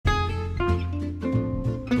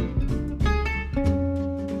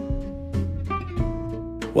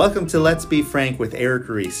Welcome to Let's Be Frank with Eric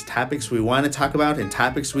Reese. Topics we want to talk about and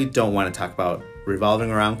topics we don't want to talk about, revolving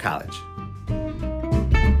around college.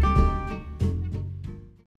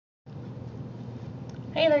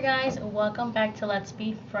 Hey there guys, welcome back to Let's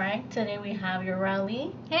Be Frank. Today we have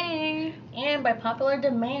Ureli. Hey! And by popular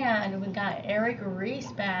demand, we got Eric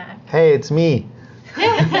Reese back. Hey, it's me.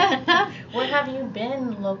 Where have you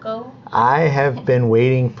been, loco? I have been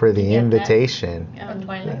waiting for the invitation. Or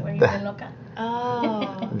Twilight, where you been, loca? Oh.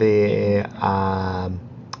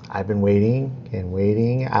 I've been waiting and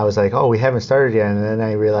waiting. I was like, oh, we haven't started yet. And then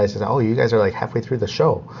I realized, oh, you guys are like halfway through the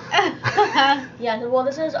show. Yeah, well,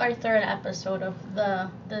 this is our third episode of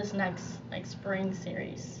this next spring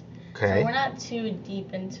series. Okay. So we're not too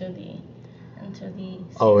deep into the series.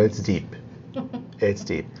 Oh, it's deep. It's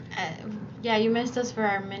deep. Yeah, you missed us for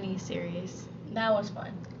our mini-series. That was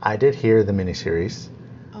fun. I did hear the miniseries.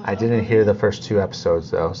 I didn't hear the first two episodes,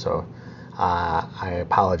 though, so I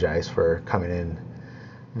apologize for coming in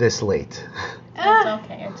this late.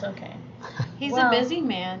 It's okay. He's a busy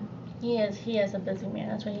man. He is a busy man.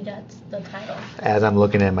 That's why he got the title. As I'm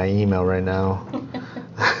looking at my email right now.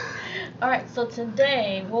 All right, so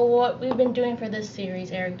today, what we've been doing for this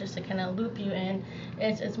series, Eric, just to kind of loop you in,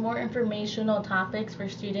 it's more informational topics for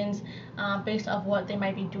students based off what they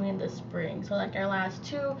might be doing this spring. So like our last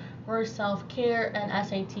two were self-care and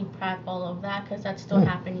SAT prep, all of that, because that's still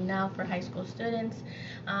happening now for high school students.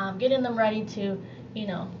 Getting them ready to,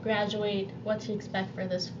 graduate, what to expect for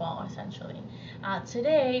this fall, essentially.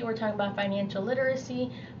 Today, we're talking about financial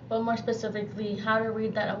literacy, but more specifically, how to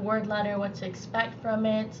read that award letter, what to expect from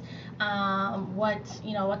it, what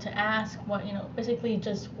to ask, basically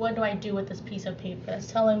just what do I do with this piece of paper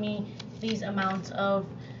that's telling me these amounts of,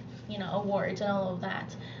 awards and all of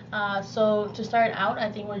that. So to start out,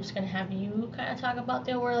 I think we're just going to have you kind of talk about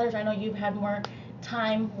the award letters. I know you've had more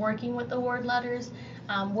time working with award letters.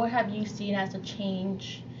 What have you seen as a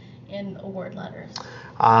change in award letters?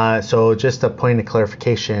 So just a point of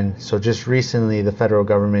clarification. So just recently, the federal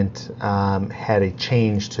government had a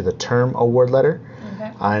change to the term award letter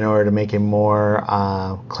in order to make it more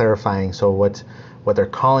clarifying. So what they're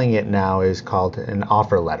calling it now is called an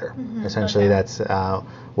offer letter. Essentially, that's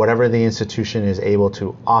whatever the institution is able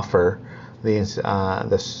to offer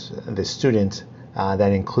the student.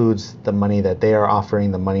 That includes the money that they are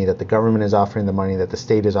offering, the money that the government is offering, the money that the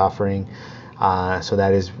state is offering. So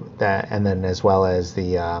that is that, and then as well as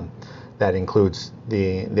that includes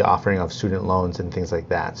the offering of student loans and things like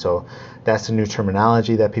that. So that's the new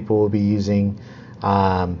terminology that people will be using.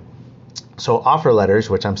 So offer letters,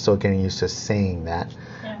 which I'm still getting used to saying that.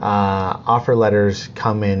 Offer letters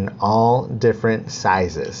come in all different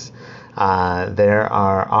sizes. There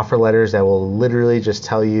are offer letters that will literally just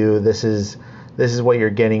tell you this is what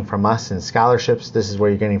you're getting from us in scholarships. This is what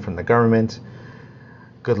you're getting from the government.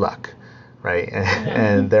 Good luck. Right,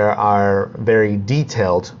 and there are very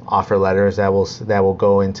detailed offer letters that will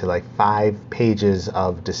go into like 5 pages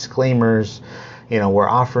of disclaimers. We're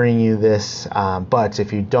offering you this, but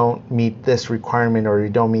if you don't meet this requirement, or you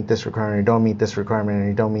don't meet this requirement, or you don't meet this requirement, or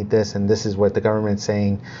you don't meet this, and this is what the government's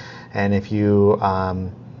saying. And if you,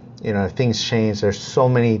 if things change, there's so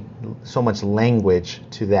much language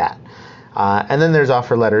to that. And then there's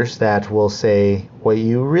offer letters that will say what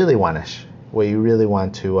you really want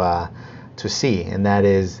to see, and that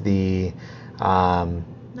is the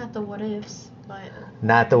not the what ifs, but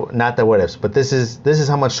not the what ifs, but this is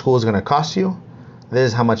how much school is going to cost you. This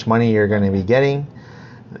is how much money you're going to be getting.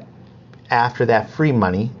 After that free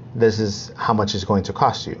money, this is how much it's going to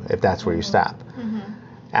cost you if that's where you stop.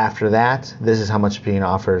 After that, this is how much is being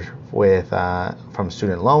offered with from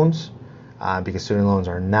student loans, because student loans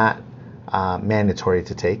are not mandatory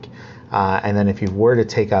to take. And then if you were to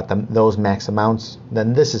take out those max amounts,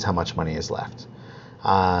 then this is how much money is left.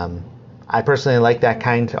 I personally like that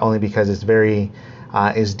kind only because it's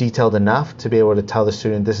is detailed enough to be able to tell the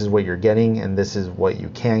student this is what you're getting, and this is what you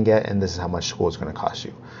can get, and this is how much school is going to cost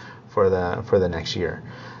you for the next year.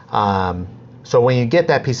 So when you get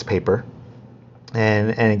that piece of paper,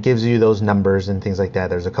 and it gives you those numbers and things like that,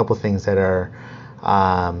 there's a couple things that are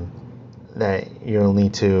that you'll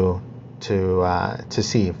need to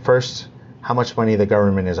see. First, how much money the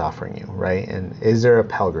government is offering you, right? And is there a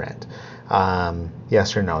Pell Grant?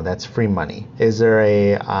 Yes or no? That's free money. Is there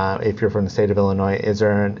if you're from the state of Illinois, is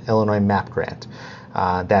there an Illinois MAP grant?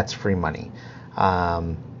 That's free money.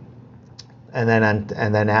 And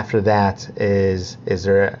then after that is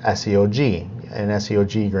there a SEOG, an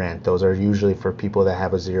SEOG grant? Those are usually for people that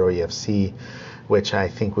have a 0 EFC, which I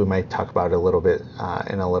think we might talk about a little bit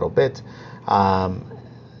in a little bit.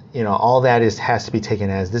 all that has to be taken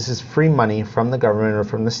as this is free money from the government or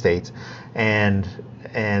from the state, and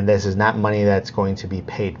this is not money that's going to be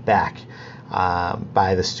paid back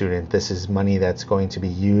by the student. This is money that's going to be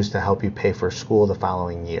used to help you pay for school the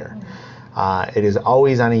following year. It is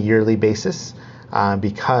always on a yearly basis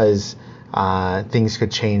because things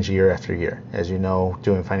could change year after year. As you know,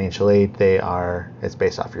 doing financial aid, it's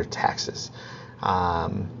based off your taxes.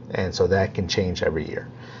 And so that can change every year.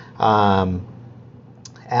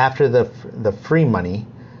 After the free money,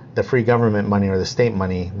 the free government money or the state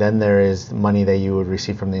money, then there is money that you would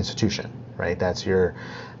receive from the institution, right? That's your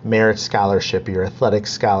merit scholarship, your athletic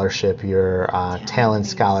scholarship, your talent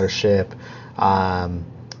scholarship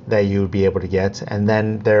that you would be able to get. And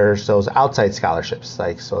then there's those outside scholarships,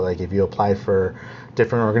 like if you apply for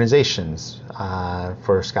different organizations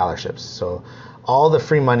for scholarships. So all the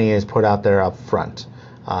free money is put out there up front.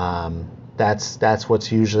 That's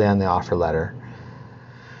what's usually on the offer letter.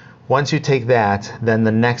 Once you take that, then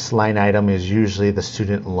the next line item is usually the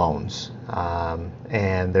student loans.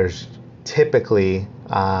 And there's typically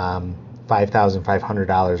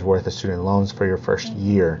 $5,500 worth of student loans for your first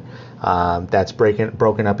year. That's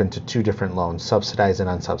broken up into two different loans, subsidized and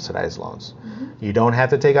unsubsidized loans. You don't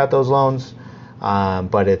have to take out those loans,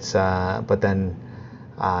 but then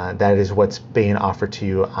that is what's being offered to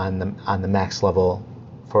you on the max level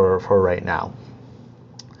for right now.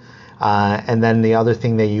 And then the other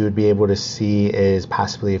thing that you would be able to see is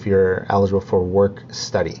possibly if you're eligible for work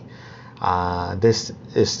study. This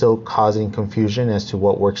is still causing confusion as to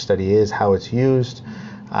what work study is, how it's used.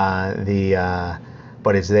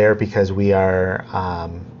 But it's there because we are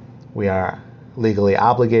legally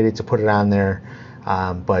obligated to put it on there.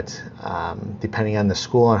 But depending on the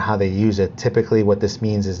school and how they use it, typically what this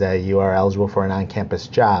means is that you are eligible for an on-campus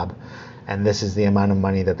job, and this is the amount of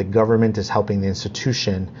money that the government is helping the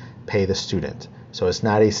institution pay the student. So it's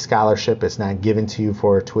not a scholarship, it's not given to you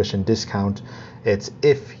for a tuition discount, it's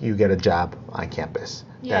if you get a job on campus.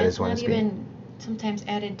 Yeah, that is when it's even sometimes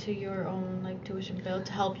added to your own tuition bill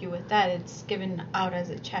to help you with that. It's given out as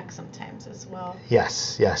a check sometimes as well.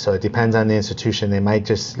 Yes. So it depends on the institution. They might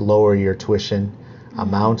just lower your tuition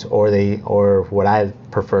amount, or what I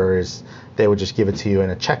prefer is they would just give it to you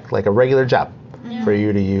in a check, like a regular job, for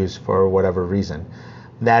you to use for whatever reason.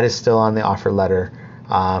 That is still on the offer letter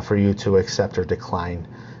for you to accept or decline.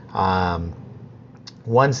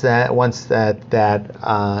 Once that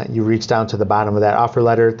you reach down to the bottom of that offer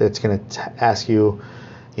letter, that's going to ask you,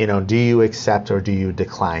 do you accept or do you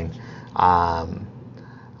decline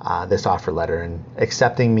this offer letter? And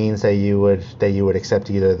accepting means that you would accept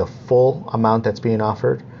either the full amount that's being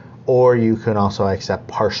offered, or you can also accept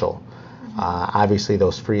partial. Obviously,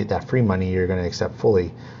 that free money you're going to accept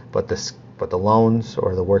fully, but the loans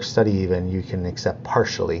or the work study even you can accept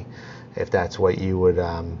partially, if that's what you would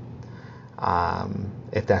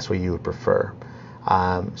prefer.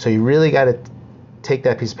 So you really got to take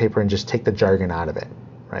that piece of paper and just take the jargon out of it,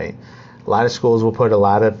 right? A lot of schools will put a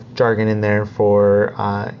lot of jargon in there for,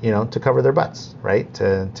 to cover their butts, right?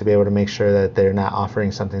 To be able to make sure that they're not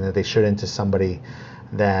offering something that they shouldn't to somebody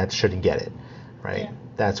that shouldn't get it, right? Yeah.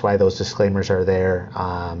 That's why those disclaimers are there,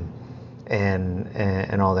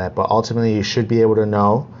 and all that. But ultimately, you should be able to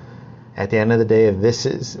know at the end of the day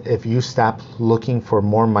if you stop looking for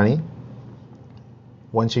more money.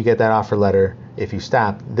 Once you get that offer letter, if you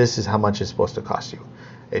stop, this is how much it's supposed to cost you.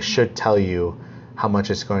 It should tell you how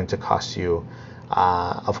much it's going to cost you.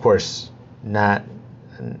 Of course, not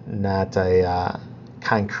a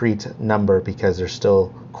concrete number, because there's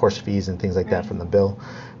still course fees and things like that from the bill,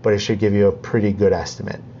 but it should give you a pretty good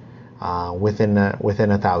estimate within $1,000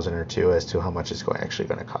 or $2,000 as to how much it's actually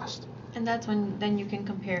going to cost. And that's when then you can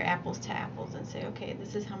compare apples to apples and say, okay,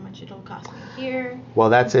 this is how much it'll cost me here.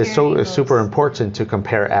 Well, it's super important to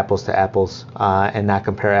compare apples to apples and not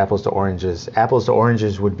compare apples to oranges. Apples to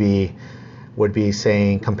oranges would be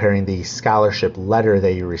comparing the scholarship letter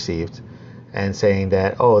that you received and saying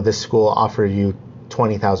that, oh, this school offered you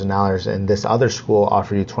 $20,000 and this other school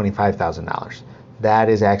offered you $25,000. That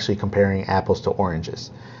is actually comparing apples to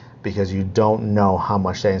oranges, because you don't know how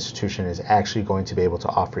much that institution is actually going to be able to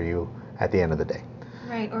offer you at the end of the day.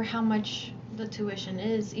 Right, or how much the tuition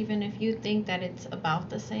is. Even if you think that it's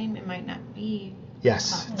about the same, it might not be.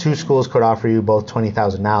 Yes, two schools could offer you both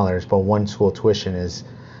 $20,000, but one school tuition is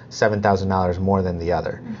 $7,000 more than the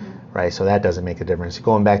other, right? So that doesn't make a difference.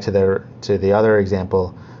 Going back to the other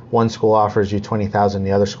example, one school offers you $20,000,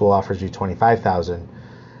 the other school offers you $25,000,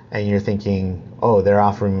 and you're thinking, oh, they're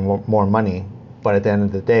offering more money, but at the end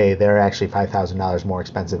of the day, they're actually $5,000 more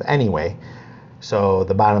expensive anyway. So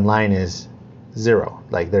the bottom line is zero.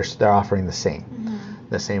 Like they're offering the same.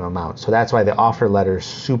 the same amount. So that's why the offer letter is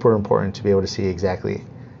super important, to be able to see exactly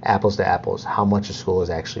apples to apples how much a school is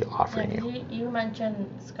actually offering you. You mentioned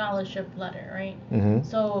scholarship letter, right? Mm-hmm.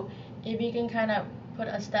 So if you can kind of put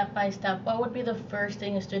a step by step, what would be the first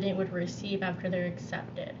thing a student would receive after they're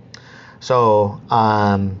accepted? So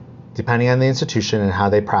depending on the institution and how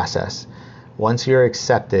they process, once you're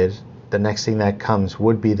accepted, the next thing that comes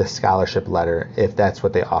would be the scholarship letter, if that's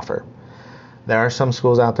what they offer. There are some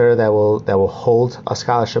schools out there that will hold a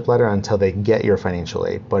scholarship letter until they get your financial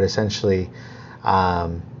aid, but essentially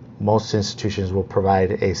most institutions will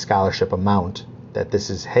provide a scholarship amount that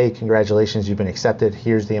this is, hey, congratulations, you've been accepted,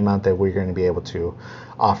 here's the amount that we're going to be able to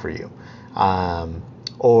offer you.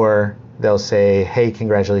 Or they'll say, hey,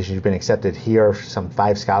 congratulations, you've been accepted, here are some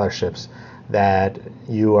 5 scholarships that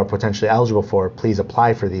you are potentially eligible for, please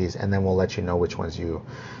apply for these, and then we'll let you know which ones you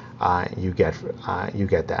get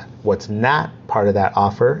that. What's not part of that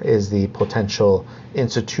offer is the potential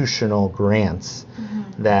institutional grants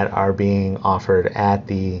that are being offered at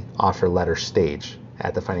the offer letter stage,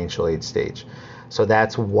 at the financial aid stage. So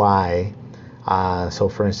that's why, so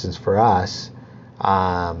for instance, for us,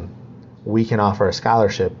 we can offer a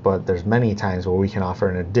scholarship, but there's many times where we can offer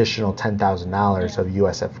an additional $10,000 of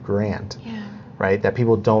USF grant, right? That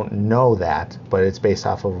people don't know that, but it's based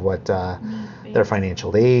off of what their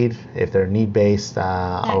financial aid, if they're need-based,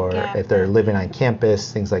 or if they're living on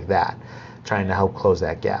campus, things like that, trying to help close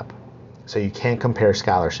that gap. So you can't compare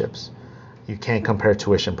scholarships. You can't compare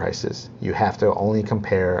tuition prices. You have to only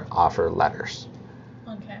compare offer letters.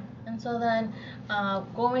 Okay. And so then,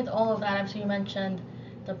 going with all of that, obviously you mentioned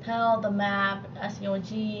the Pell, the MAP,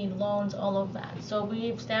 SEOG, loans, all of that. So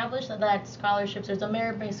we've established that scholarships, there's a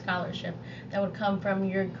merit-based scholarship that would come from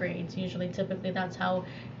your grades. Usually, typically, that's how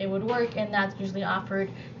it would work, and that's usually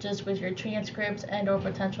offered just with your transcripts and or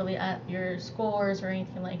potentially at your scores or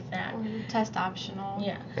anything like that. Or test optional.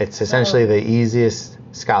 Yeah. It's essentially the easiest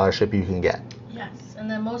scholarship you can get. Yes, and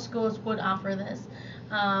then most schools would offer this.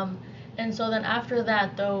 And so then after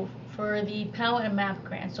that, though, for the Pell and MAP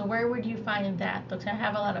grant, so where would you find that? Because I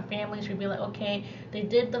have a lot of families who'd be like, okay, they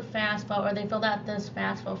did the FAFSA or they filled out this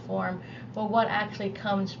FAFSA form, but what actually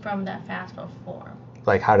comes from that FAFSA form?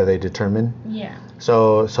 Like, how do they determine? Yeah.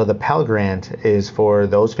 So the Pell Grant is for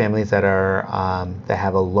those families that are that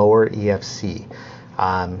have a lower EFC.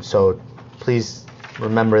 So please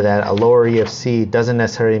remember that a lower EFC doesn't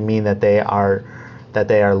necessarily mean that they are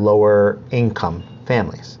lower income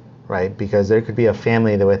families, right? Because there could be a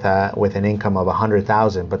family that with an income of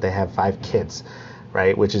 $100,000, but they have 5 kids,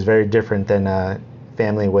 right? Which is very different than a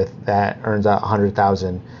family that earns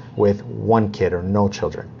 $100,000 with 1 kid or no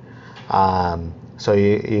children. So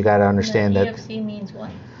you got to understand that EFC means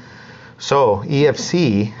what? So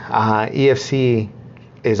EFC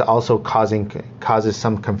is also causes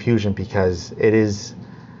some confusion because it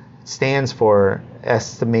stands for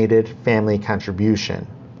estimated family contribution,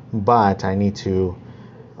 but I need to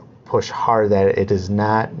push hard that it does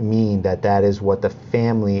not mean that is what the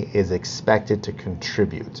family is expected to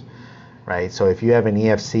contribute, right? So if you have an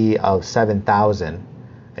EFC of $7,000,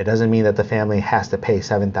 it doesn't mean that the family has to pay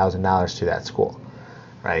 $7,000 to that school,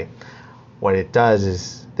 right? What it does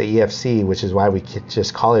is the EFC, which is why we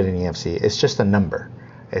just call it an EFC, it's just a number.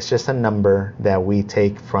 It's just a number that we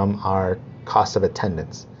take from our cost of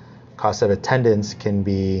attendance. Cost of attendance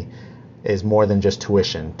is more than just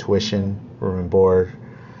tuition, room and board,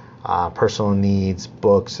 personal needs,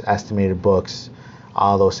 books, estimated books,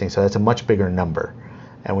 all those things. So that's a much bigger number.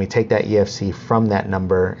 And we take that EFC from that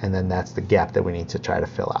number, and then that's the gap that we need to try to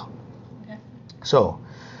fill out. Okay. So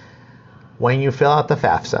when you fill out the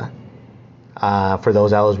FAFSA, for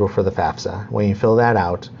those eligible for the FAFSA, when you fill that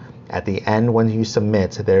out, at the end when you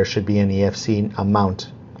submit, there should be an EFC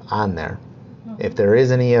amount on there. Mm-hmm. If there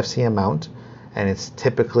is an EFC amount, and it's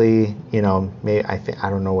typically, I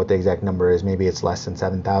don't know what the exact number is. Maybe it's less than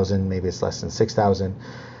 7,000. Maybe it's less than 6,000.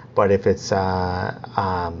 But if it's in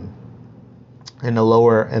the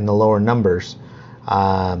lower numbers,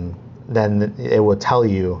 then it will tell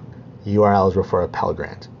you are eligible for a Pell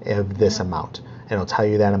Grant of this amount. And it'll tell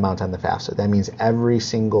you that amount on the FAFSA. That means every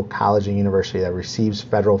single college and university that receives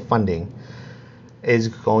federal funding is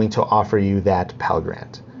going to offer you that Pell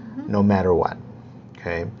Grant, no matter what.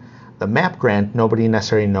 Okay. The MAP grant, nobody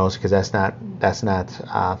necessarily knows because that's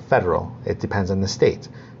not federal. It depends on the state.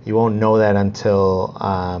 You won't know that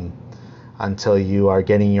until you are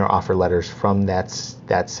getting your offer letters from that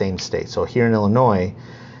same state. So here in Illinois,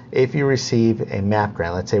 if you receive a MAP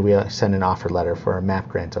grant, let's say we send an offer letter for a MAP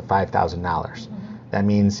grant of $5,000. That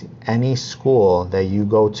means any school that you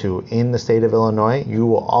go to in the state of Illinois, you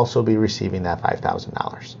will also be receiving that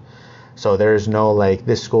 $5,000. So there's no like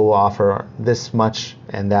this school will offer this much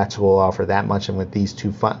and that school will offer that much, and with these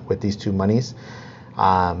two monies,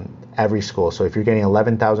 every school. So if you're getting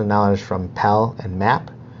 $11,000 from Pell and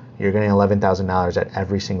MAP, you're getting $11,000 at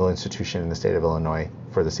every single institution in the state of Illinois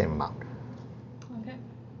for the same amount.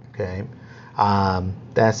 Okay.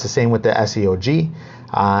 That's the same with the SEOG.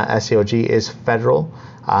 SEOG is federal,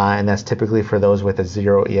 and that's typically for those with a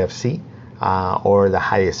 0 EFC or the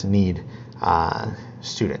highest need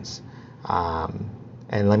students.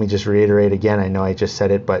 And let me just reiterate again, I know I just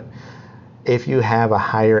said it, but if you have a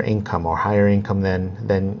higher income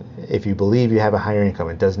than if you believe you have a higher income,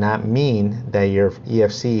 it does not mean that your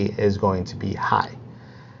EFC is going to be high.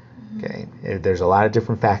 Okay, there's a lot of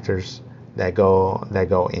different factors that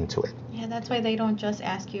go into it. Yeah, that's why they don't just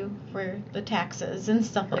ask you for the taxes and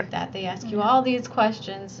stuff like that. They ask you all these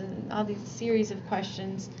questions and all these series of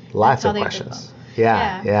questions. Lots of questions.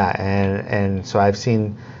 Yeah. And so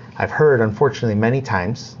I've heard, unfortunately, many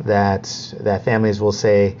times that families will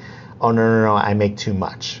say, "Oh no, I make too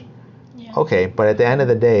much." Yeah. Okay, but at the end of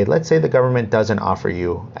the day, let's say the government doesn't offer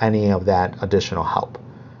you any of that additional help.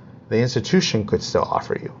 The institution could still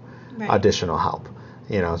offer you additional help.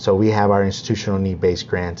 So we have our institutional need-based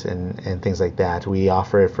grant and things like that. We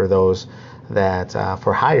offer it for those that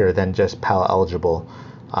for higher than just Pell eligible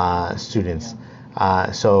students.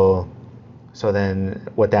 Yeah. So then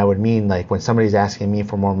what that would mean, like when somebody's asking me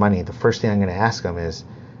for more money, the first thing I'm going to ask them is,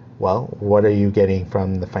 well, what are you getting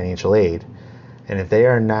from the financial aid? And if they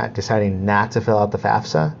are not deciding not to fill out the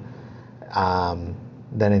FAFSA,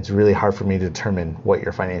 then it's really hard for me to determine what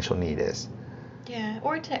your financial need is. Yeah,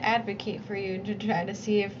 or to advocate for you to try to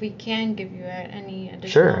see if we can give you any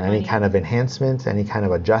additional money. Any kind of enhancement, any kind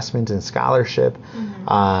of adjustment in scholarship,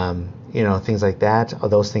 things like that.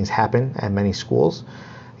 Those things happen at many schools.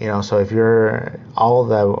 So if you're all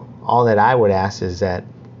that I would ask is that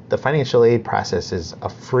the financial aid process is a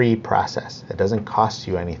free process. It doesn't cost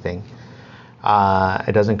you anything.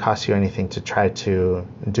 It doesn't cost you anything to try to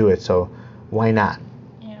do it. So why not?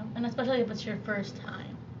 Yeah, and especially if it's your first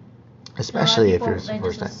time. Especially if you're the first time. They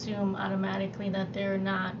just assume automatically that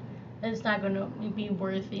it's not going to be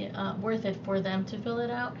worth it for them to fill it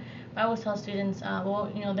out. But I always tell students, there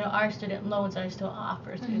are student loans that are still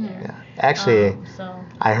offered through there. Yeah. Actually,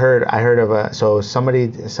 I heard of somebody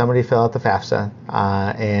filled out the FAFSA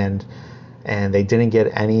and they didn't get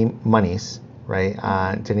any monies, right?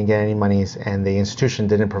 Didn't get any monies, and the institution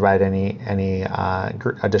didn't provide any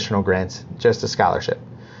additional grants, just a scholarship.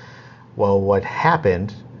 Well, what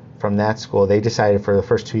happened from that school, they decided for the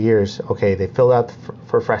first 2 years, okay, they filled out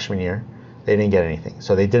for freshman year, they didn't get anything.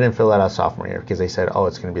 So they didn't fill out sophomore year because they said, oh,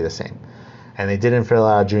 it's going to be the same. And they didn't fill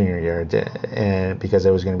out junior year because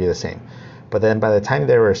it was going to be the same. But then by the time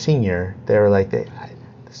they were a senior, they were like,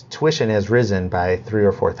 this tuition has risen by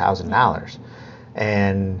 $3,000 or $4,000.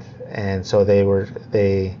 And so they were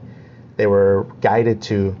guided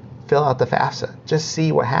to fill out the FAFSA, just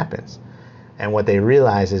see what happens. And what they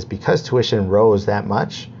realized is because tuition rose that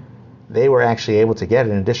much, they were actually able to get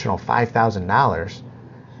an additional $5,000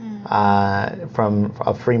 from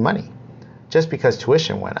free money, just because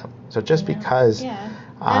tuition went up. So just because, not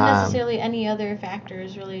necessarily any other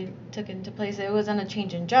factors really took into place. It wasn't a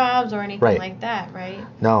change in jobs or anything like that, right?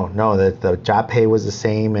 No, the job pay was the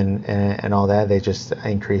same and all that. They just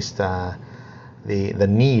increased the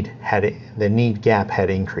need gap had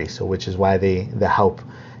increased, so which is why the help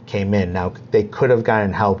came in. Now they could have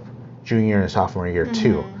gotten help junior and sophomore year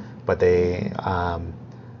too, but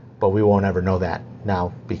but we won't ever know that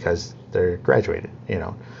now because they're graduated.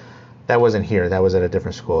 That wasn't here. That was at a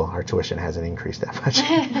different school. Our tuition hasn't increased that much.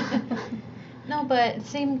 No, but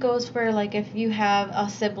same goes for like if you have a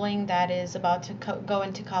sibling that is about to go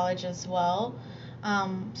into college as well.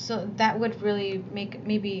 So that would really make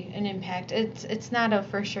maybe an impact. It's not a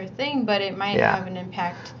for sure thing, but it might have an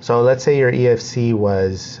impact. So let's say your EFC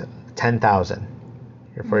was 10,000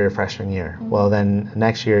 for your freshman year. Well, then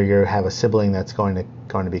next year you have a sibling that's going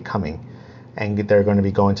to be coming, and they're going to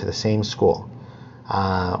be going to the same school,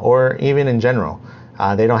 or even in general,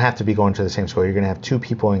 they don't have to be going to the same school. You're going to have two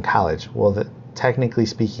people in college. Well, technically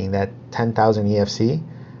speaking, that 10,000 EFC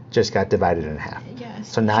just got divided in half.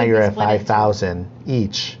 Yes. So now you're at 5,000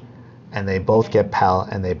 each, and they both get Pell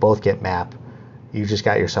and they both get MAP. You just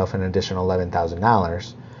got yourself an additional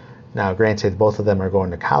 $11,000. Now, granted, both of them are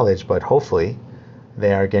going to college, but hopefully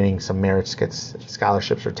they are getting some merit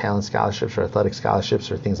scholarships or talent scholarships or athletic scholarships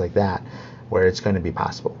or things like that, where it's going to be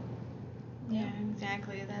possible. Yeah,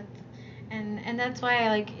 exactly. And that's why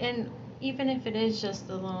even if it is just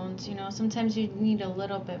the loans, sometimes you need a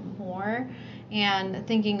little bit more, and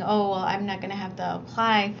thinking, oh, well, I'm not going to have to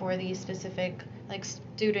apply for these specific, like,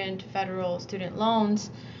 federal student loans,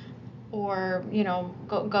 or,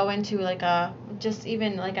 go into like just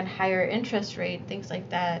even like a higher interest rate, things like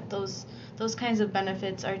that. Those kinds of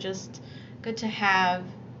benefits are just good to have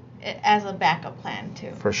as a backup plan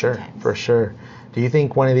too. For sure, sometimes. for sure. Do you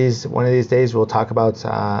think one of these days we'll talk about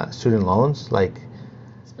student loans, like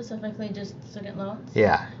Specifically, just student loans.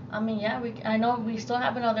 Yeah. I mean, yeah, I know we still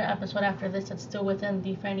have another episode after this that's still within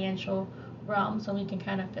the financial realm, so we can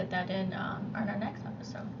kind of fit that in on our next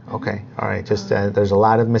episode. Okay, all right. Just there's a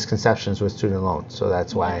lot of misconceptions with student loans, so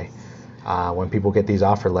that's why when people get these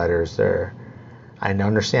offer letters, I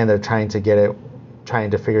understand they're trying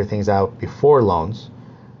to figure things out before loans,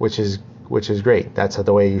 which is great. That's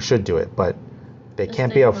the way you should do it, but they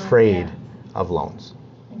can't be afraid of loans.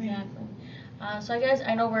 Exactly. So I guess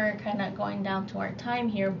I know we're kind of going down to our time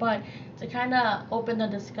here, but to kind of open the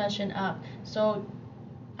discussion up, so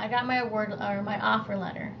I got my offer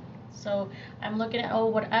letter. So I'm looking at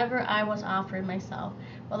whatever I was offered myself.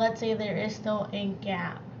 But let's say there is still a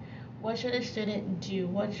gap. What should a student do?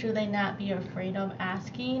 What should they not be afraid of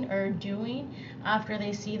asking or doing after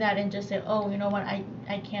they see that and just say, oh, you know what, I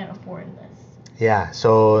can't afford this? Yeah,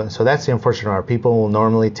 so that's the unfortunate part. People will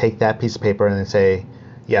normally take that piece of paper and then say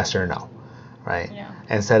yes or no, right? Yeah.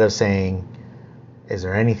 Instead of saying, is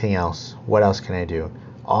there anything else? What else can I do?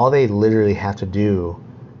 All they literally have to do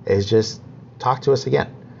is just talk to us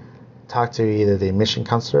again. Talk to either the admission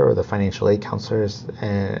counselor or the financial aid counselors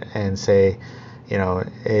and say,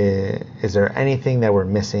 is there anything that we're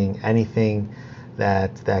missing? Anything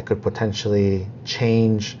that could potentially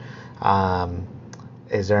change?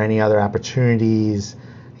 Is there any other opportunities?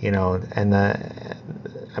 For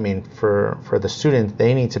the student,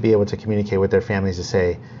 they need to be able to communicate with their families to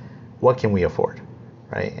say, what can we afford,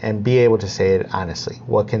 right? And be able to say it honestly.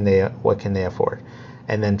 What can they afford?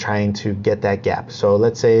 And then trying to get that gap. So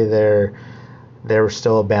let's say there was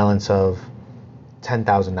still a balance of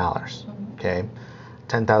 $10,000, okay?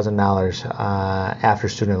 $10,000 after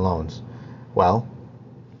student loans. Well,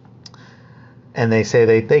 and they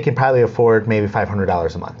say they can probably afford maybe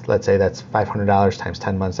 $500 a month. Let's say that's $500 times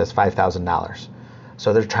 10 months, that's $5,000.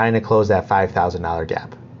 So they're trying to close that $5,000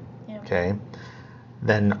 gap, okay?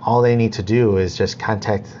 Then all they need to do is just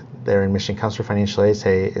contact their admission counselor, financial aid,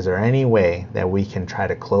 say, is there any way that we can try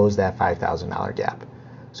to close that $5,000 gap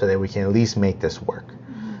so that we can at least make this work?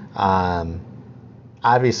 Mm-hmm.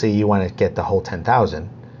 Obviously, you want to get the whole $10,000,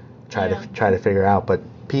 try to figure out, but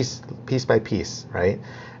piece by piece, right?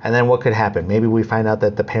 And then what could happen? Maybe we find out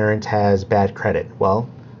that the parent has bad credit. Well,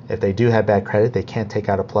 if they do have bad credit, they can't take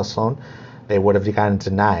out a PLUS loan. They would have gotten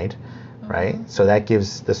denied, right? So that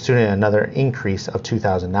gives the student another increase of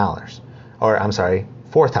 $2,000, or I'm sorry,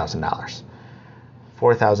 $4,000.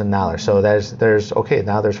 $4,000. So there's okay.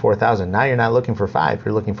 Now there's $4,000. Now you're not looking for $5.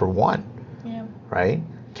 You're looking for $1. Yeah. Right?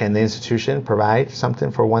 Can the institution provide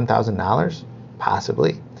something for $1,000?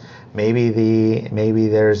 Possibly. Maybe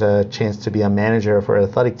there's a chance to be a manager for an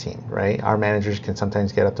athletic team. Right? Our managers can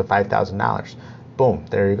sometimes get up to $5,000. Boom.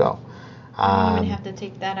 There you go. You don't even have to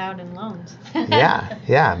take that out in loans.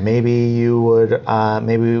 yeah. Maybe you would.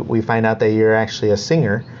 Maybe we find out that you're actually a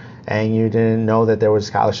singer, and you didn't know that there was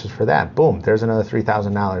scholarships for that. Boom, there's another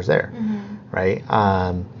 $3,000 there, right?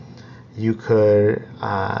 You could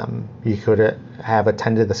have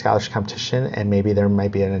attended the scholarship competition, and maybe there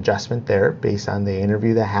might be an adjustment there based on the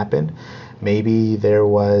interview that happened. Maybe there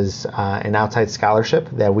was an outside scholarship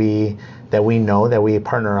that we know that we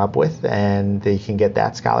partner up with, and they can get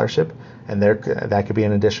that scholarship, and that could be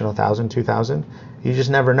an additional $1,000, $2,000. You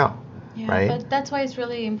just never know. Yeah, right? But that's why it's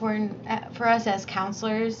really important for us as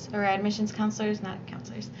counselors or admissions counselors, not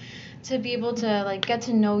counselors, to be able to get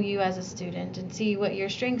to know you as a student and see what your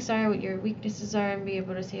strengths are, what your weaknesses are, and be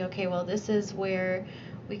able to say, okay, well, this is where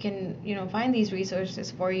we can, find these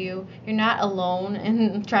resources for you. You're not alone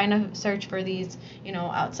in trying to search for these,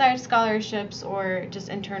 outside scholarships or just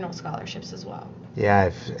internal scholarships as well.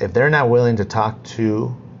 Yeah, if they're not willing to talk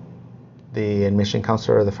to the admission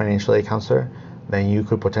counselor or the financial aid counselor, then you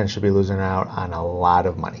could potentially be losing out on a lot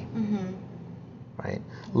of money, right?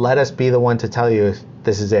 Let us be the one to tell you,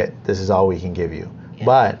 this is it, this is all we can give you. Yeah.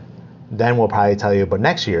 But then we'll probably tell you, but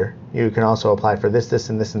next year, you can also apply for this,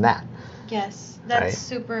 and this, and that. Yes, that's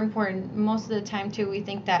super important. Most of the time, too, we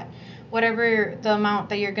think that whatever the amount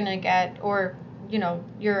that you're going to get or,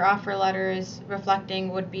 your offer letter is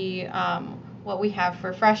reflecting would be what we have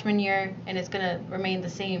for freshman year, and it's going to remain the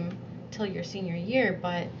same till your senior year,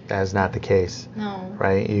 but that is not the case. No.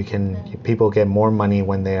 Right? People get more money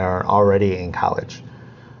when they are already in college.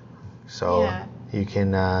 So Yeah. you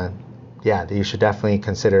can, you should definitely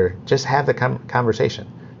consider, just have the conversation.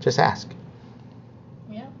 Just ask.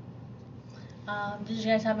 Yeah. Did you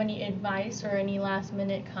guys have any advice or any last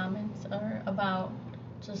minute comments or about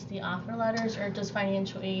just the offer letters or just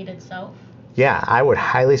financial aid itself? Yeah, I would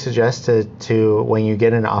highly suggest to when you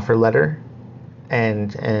get an offer letter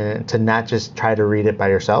and to not just try to read it by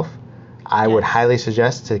yourself. I would Yes. highly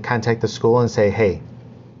suggest to contact the school and say, hey,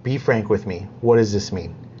 be frank with me. What does this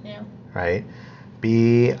mean? Yeah. Right?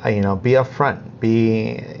 Be upfront.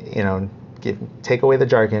 Take away the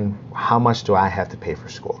jargon. How much do I have to pay for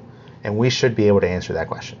school? And we should be able to answer that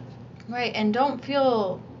question. Right, and don't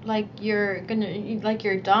feel like you're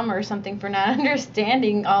dumb or something for not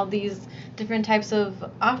understanding all these different types of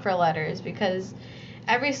offer letters, because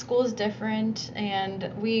every school is different,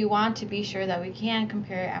 and we want to be sure that we can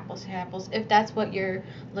compare apples to apples if that's what you're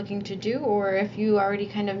looking to do, or if you already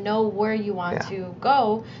kind of know where you want to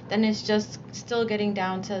go, then it's just still getting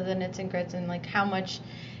down to the nits and grits and like, how much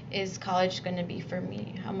is college going to be for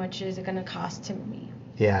me? How much is it going to cost to me?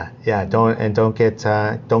 Yeah. Don't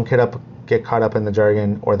get caught up in the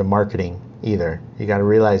jargon or the marketing either. You got to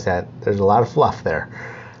realize that there's a lot of fluff there,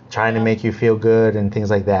 trying to make you feel good and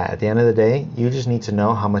things like that. At the end of the day, you just need to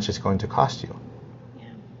know how much it's going to cost you.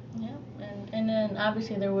 Yeah, and then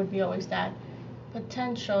obviously there would be always that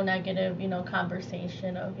potential negative,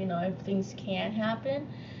 conversation of, if things can happen,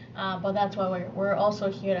 but that's why we're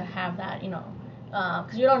also here to have that,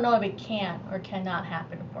 because you don't know if it can or cannot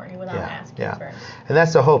happen for you without asking first. And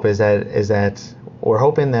that's the hope, is that we're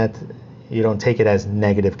hoping that you don't take it as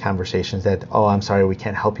negative conversations that, oh, I'm sorry, we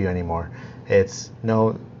can't help you anymore. It's,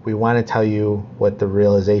 no, we want to tell you what the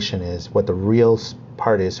realization is, what the real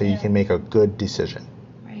part is, so you can make a good decision.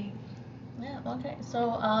 Right. Yeah, okay.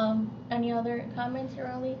 So, any other comments,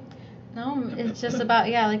 Urali? No, it's just about,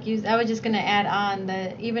 I was just going to add on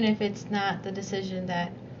that even if it's not the decision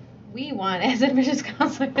that we want as admissions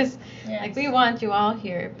counselors, like we want you all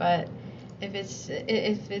here, but if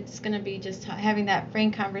it's going to be just having that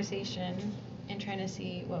frank conversation and trying to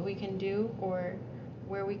see what we can do or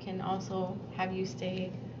where we can also have you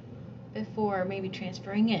stay before maybe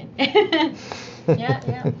transferring in.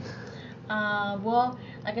 Yeah. Well,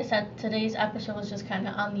 like I said, today's episode was just kind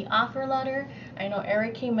of on the offer letter. I know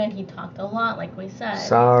Eric came in, he talked a lot, like we said.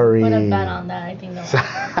 Sorry. Put a bet on that. I think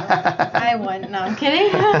I won. No, I'm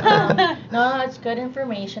kidding. No, it's good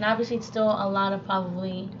information. Obviously, it's still a lot of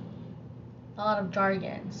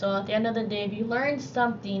jargon. So at the end of the day, if you learn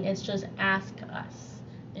something, it's just ask us.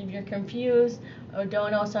 If you're confused or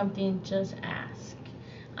don't know something, just ask.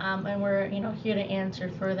 And we're here to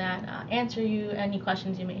answer you any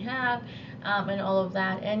questions you may have, and all of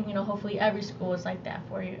that. And hopefully every school is like that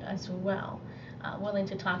for you as well, willing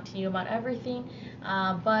to talk to you about everything.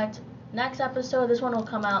 But next episode, this one will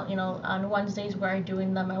come out on Wednesdays. We're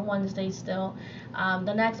doing them on Wednesdays still.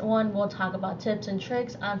 The next one we'll talk about tips and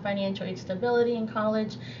tricks on financial aid stability in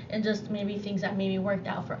college, and just maybe things that maybe worked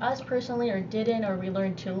out for us personally or didn't, or we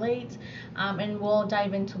learned too late. And we'll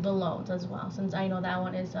dive into the loans as well, since I know that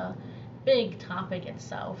one is a big topic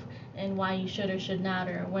itself, and why you should or should not,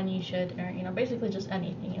 or when you should, or basically just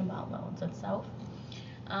anything about loans itself.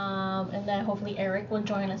 And then hopefully Eric will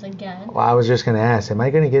join us again. Well, I was just going to ask, am I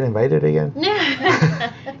going to get invited again?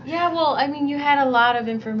 Yeah, well, I mean, you had a lot of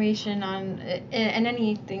information on and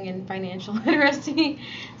anything in financial literacy,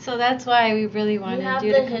 so that's why we really wanted you to come back.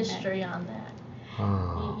 You have the history on that.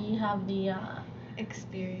 Oh. You have the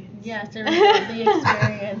experience. Yes, there was the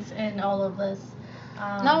experience in all of this.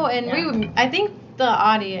 No, and I think the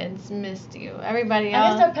audience missed you. Everybody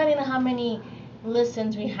else. I guess depending on how many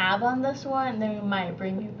listens we have on this one, then we might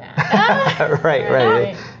bring you back.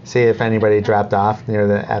 Right. See if anybody dropped off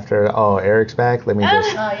after. Oh, Eric's back. Let me just.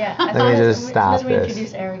 Oh yeah. Let me just stop as soon as we this.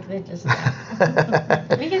 introduce Eric, they just.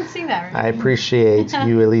 We can see that. Right? I appreciate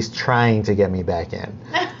you at least trying to get me back in.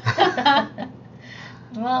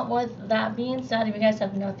 Well, with that being said, if you guys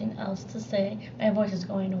have nothing else to say, my voice is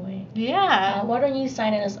going away. Yeah. Why don't you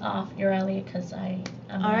sign us off, Urali? Because I'm.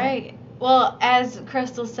 All right. Well, as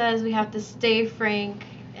Crystal says, we have to stay frank,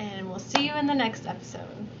 and we'll see you in the next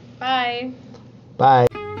episode. Bye.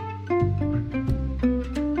 Bye.